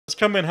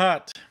come in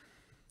hot.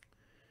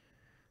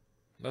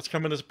 Let's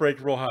come in this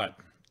break real hot.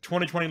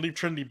 2020 Leaf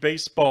Trinity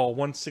Baseball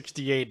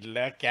 168.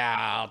 Look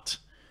out.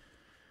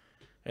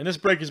 And this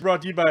break is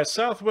brought to you by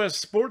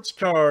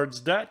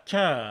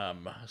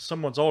SouthwestSportsCards.com.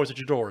 Someone's always at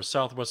your door.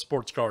 Southwest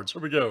Sports Cards.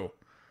 Here we go.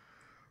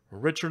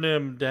 Richard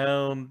M.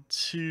 down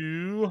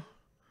to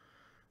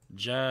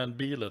John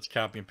B. Let's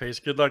copy and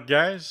paste. Good luck,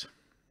 guys.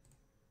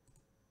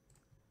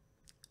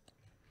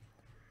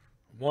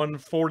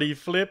 140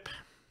 flip.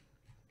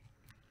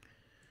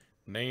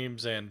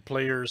 Names and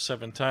players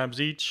 7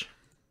 times each.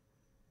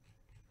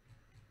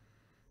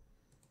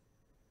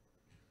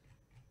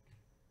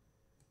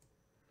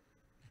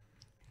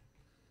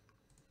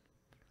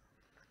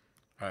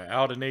 All right,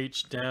 out and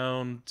H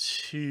down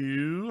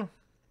to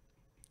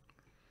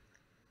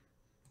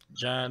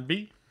John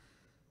B.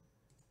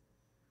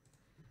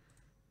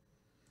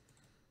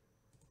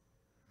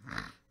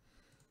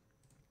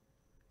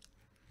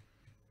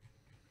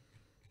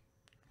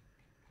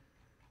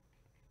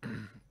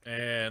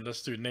 And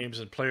let's do names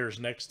and players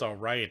next. All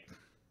right.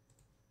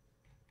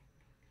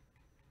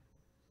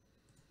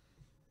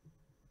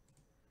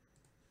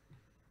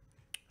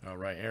 All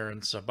right, Aaron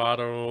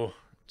Sabato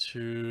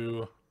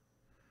to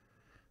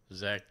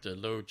Zach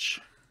DeLoach.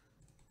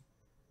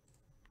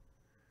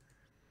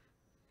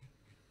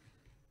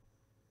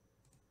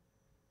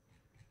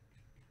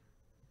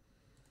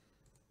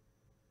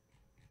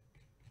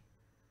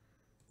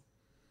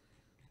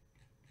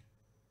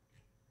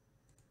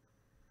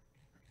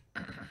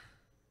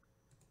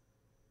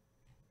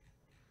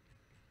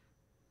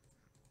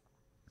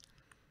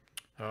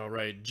 All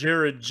right,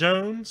 Jared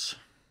Jones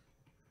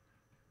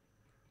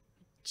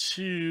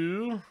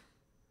to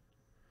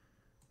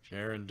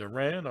Jaron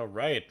Duran. All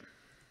right.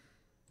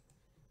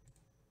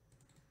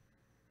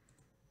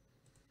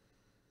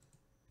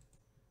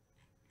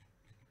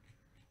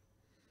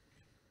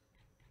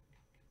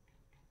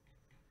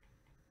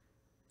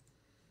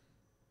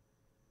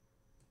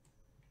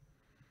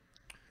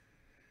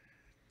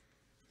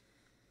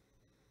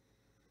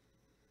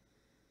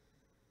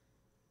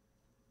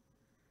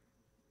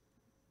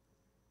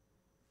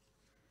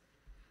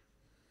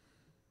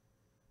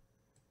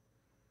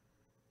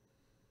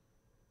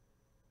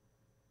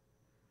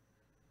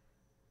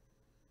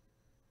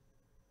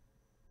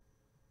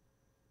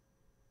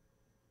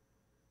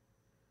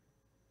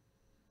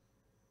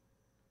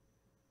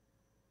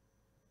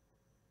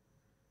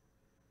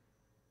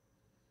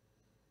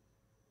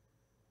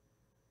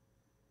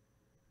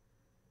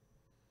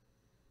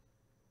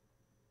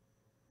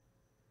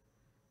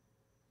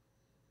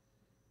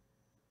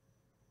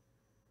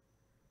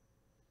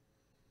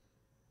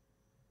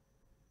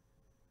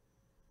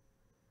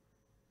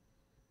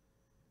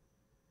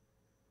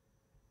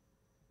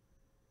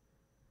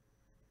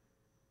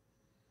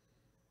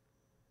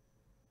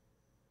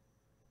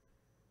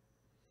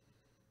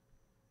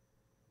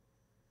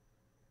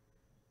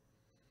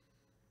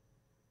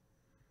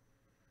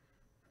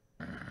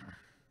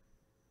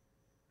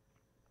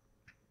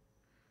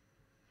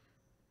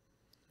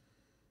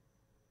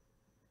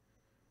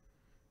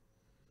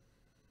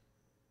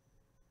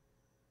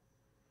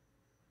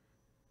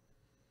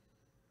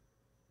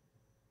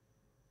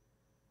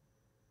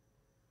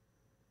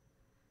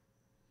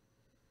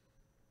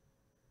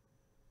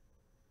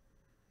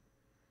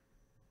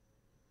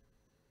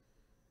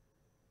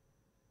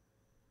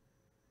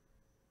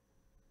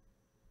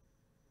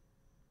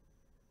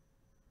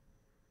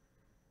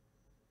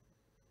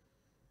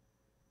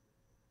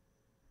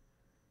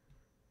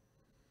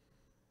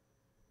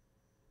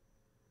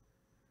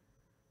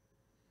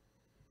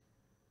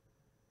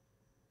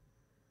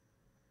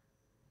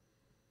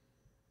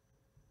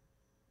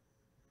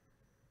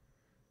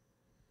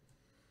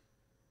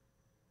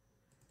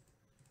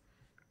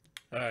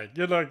 All right,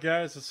 good luck,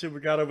 guys. Let's see what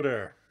we got over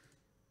there.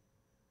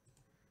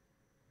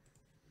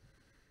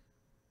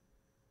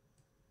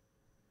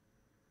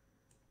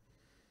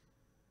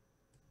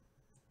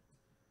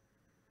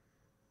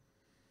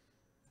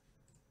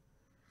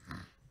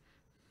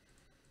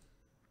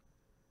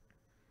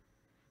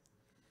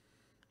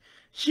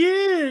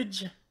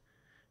 Huge.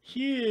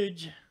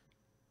 Huge.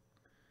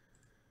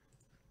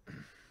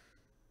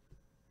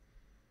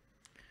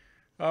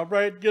 All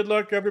right, good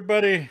luck,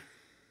 everybody.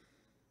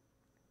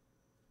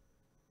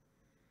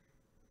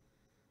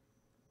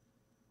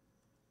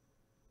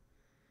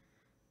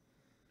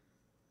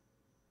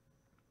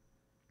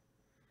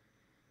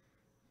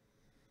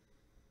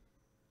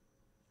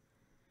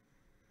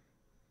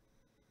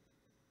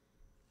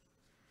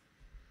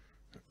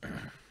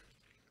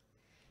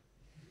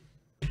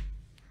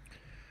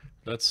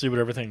 Let's see what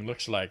everything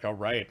looks like. All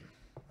right.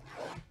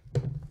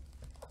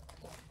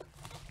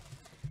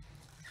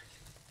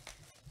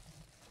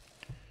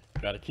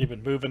 Got to keep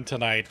it moving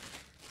tonight.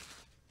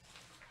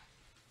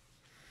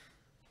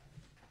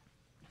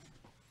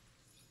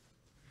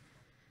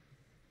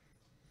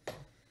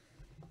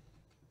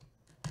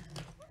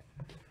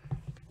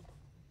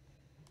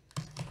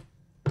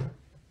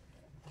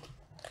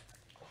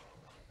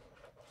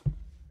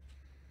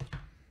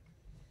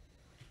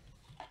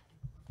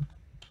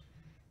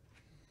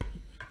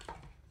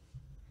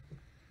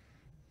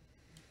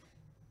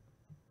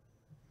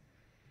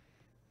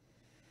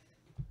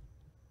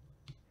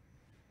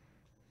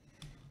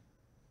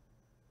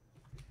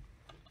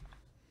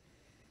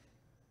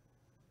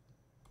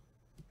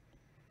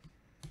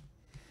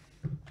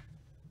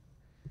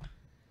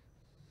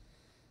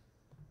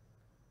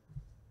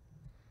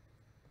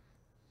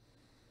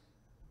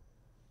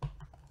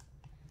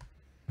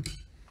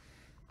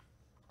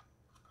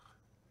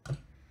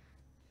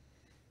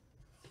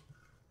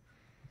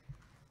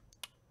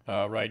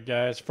 All right,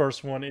 guys.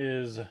 First one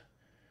is that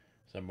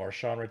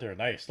Marshawn right there.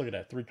 Nice. Look at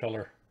that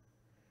 3-color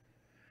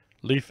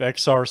Leaf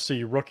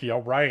XRC rookie.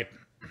 All right.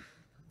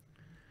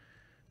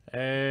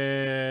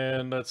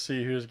 And let's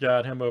see who's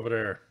got him over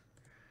there.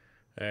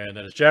 And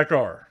that is Jack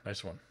R.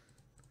 Nice one.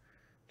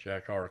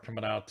 Jack R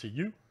coming out to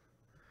you.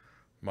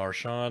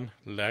 Marshawn,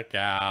 look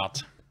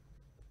out.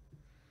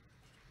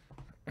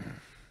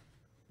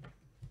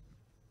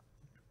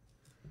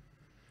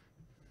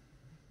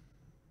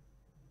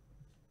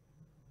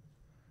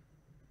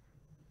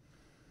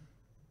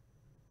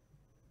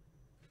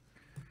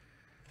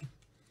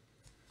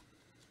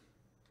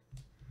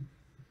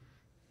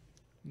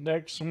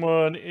 Next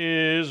one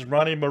is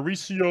Ronnie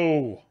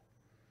Mauricio,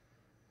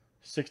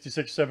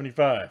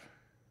 6675.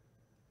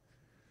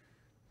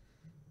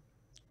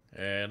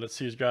 And let's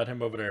see who's got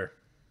him over there.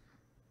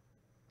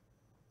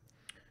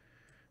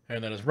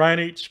 And that is Ryan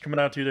H. coming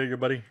out to you there, your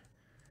buddy.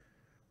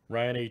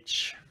 Ryan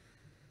H.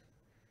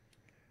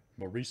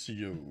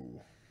 Mauricio.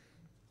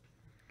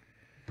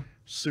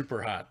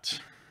 Super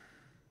hot.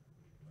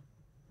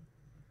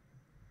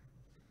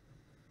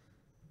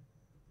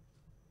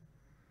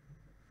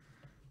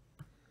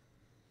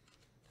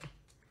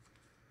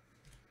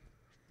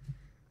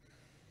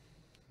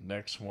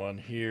 Next one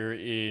here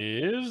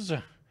is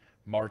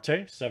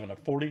Marte,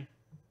 7/40.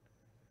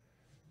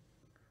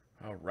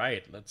 All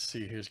right, let's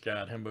see who's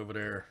got him over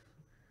there.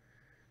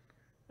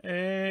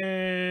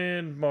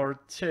 And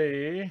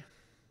Marte.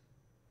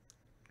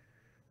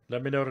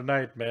 Let me know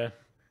tonight, man.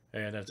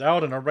 And that's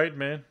Alden, all right,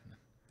 man.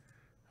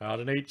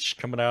 Alden H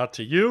coming out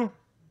to you.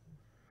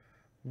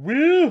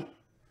 Woo!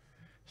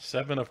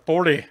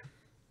 7/40.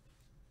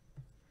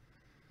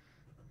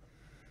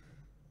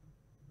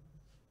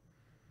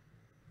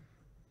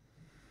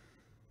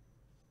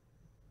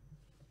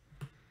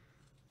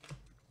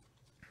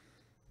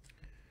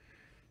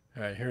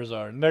 All right, here's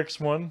our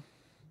next one.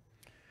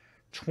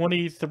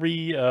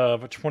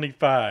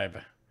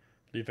 23/25.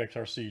 Leaf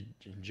XRC,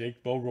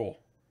 Jake Bogle.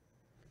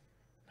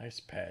 Nice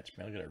patch,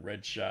 man. Look at that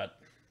red shot.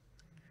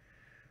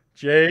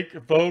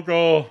 Jake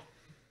Bogle.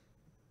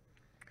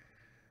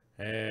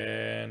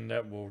 And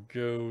that will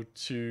go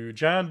to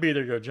John B.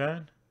 There you go,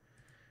 John.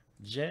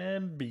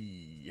 John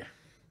B.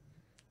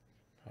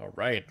 All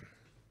right.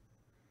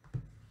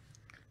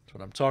 That's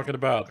what I'm talking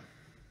about.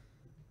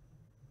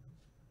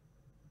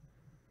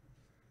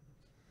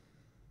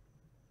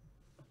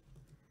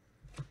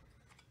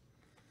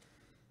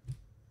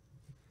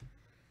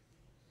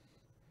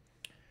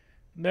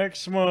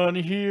 Next one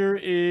here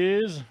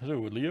is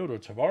Leoto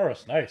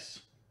Tavares.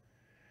 Nice.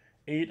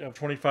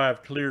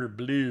 8/25 clear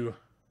blue.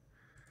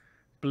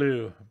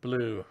 Blue.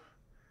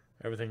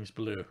 Everything's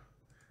blue.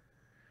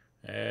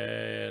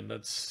 And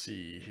let's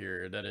see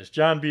here. That is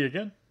John B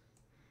again.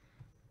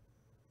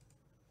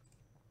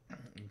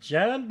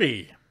 John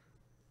B.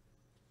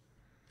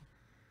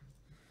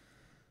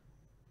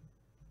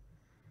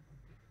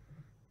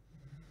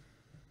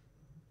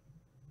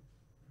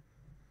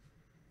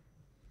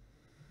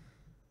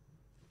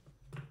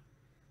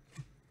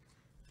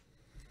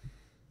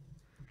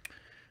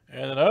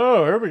 And then,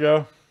 oh, here we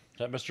go. Is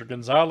that Mr.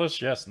 Gonzalez?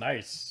 Yes,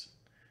 nice.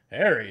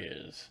 There he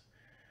is.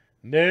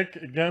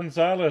 Nick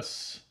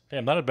Gonzalez.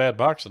 Damn, not a bad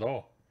box at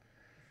all.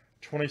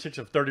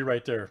 26/30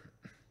 right there.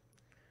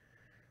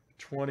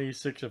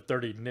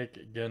 26/30,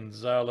 Nick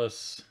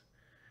Gonzalez.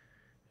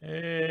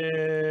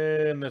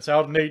 And that's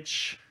Alden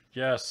H.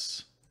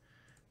 Yes.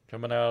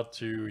 Coming out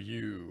to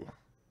you.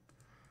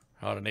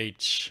 Alden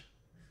H.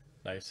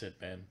 Nice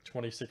hit, man.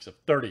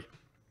 26/30.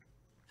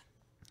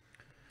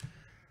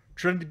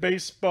 Trinity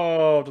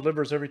Baseball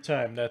delivers every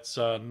time. That's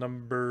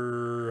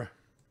number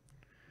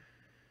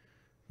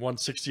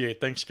 168.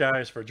 Thanks,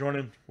 guys, for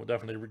joining. We'll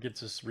definitely get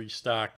this restocked.